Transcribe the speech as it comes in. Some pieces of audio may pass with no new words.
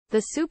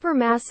The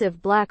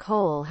supermassive black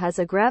hole has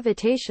a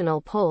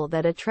gravitational pull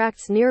that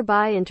attracts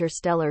nearby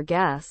interstellar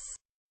gas.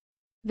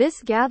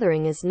 This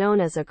gathering is known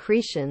as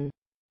accretion.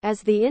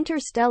 As the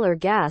interstellar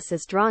gas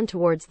is drawn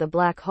towards the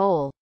black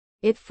hole,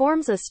 it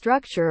forms a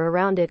structure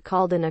around it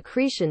called an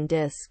accretion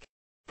disk.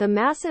 The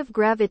massive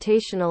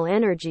gravitational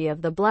energy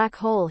of the black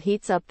hole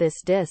heats up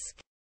this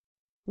disk,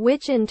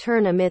 which in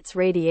turn emits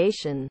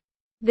radiation.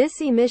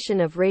 This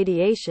emission of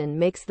radiation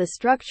makes the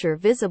structure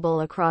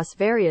visible across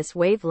various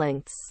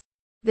wavelengths.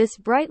 This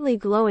brightly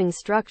glowing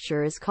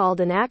structure is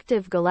called an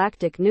active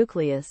galactic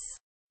nucleus,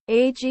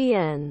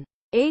 AGN.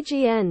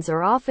 AGNs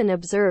are often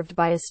observed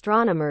by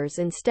astronomers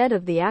instead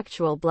of the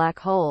actual black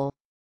hole,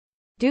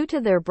 due to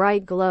their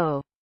bright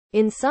glow.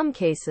 In some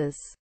cases,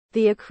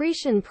 the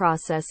accretion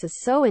process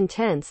is so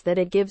intense that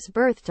it gives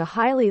birth to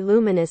highly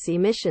luminous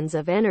emissions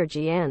of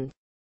energy and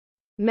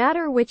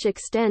matter which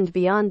extend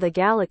beyond the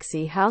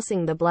galaxy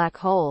housing the black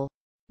hole.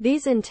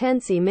 These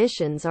intense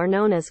emissions are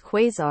known as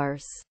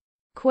quasars.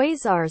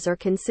 Quasars are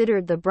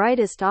considered the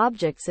brightest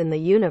objects in the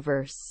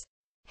universe.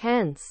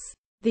 Hence,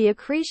 the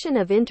accretion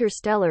of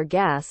interstellar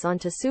gas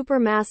onto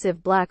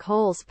supermassive black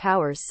holes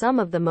powers some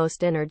of the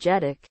most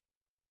energetic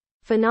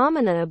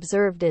phenomena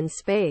observed in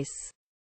space.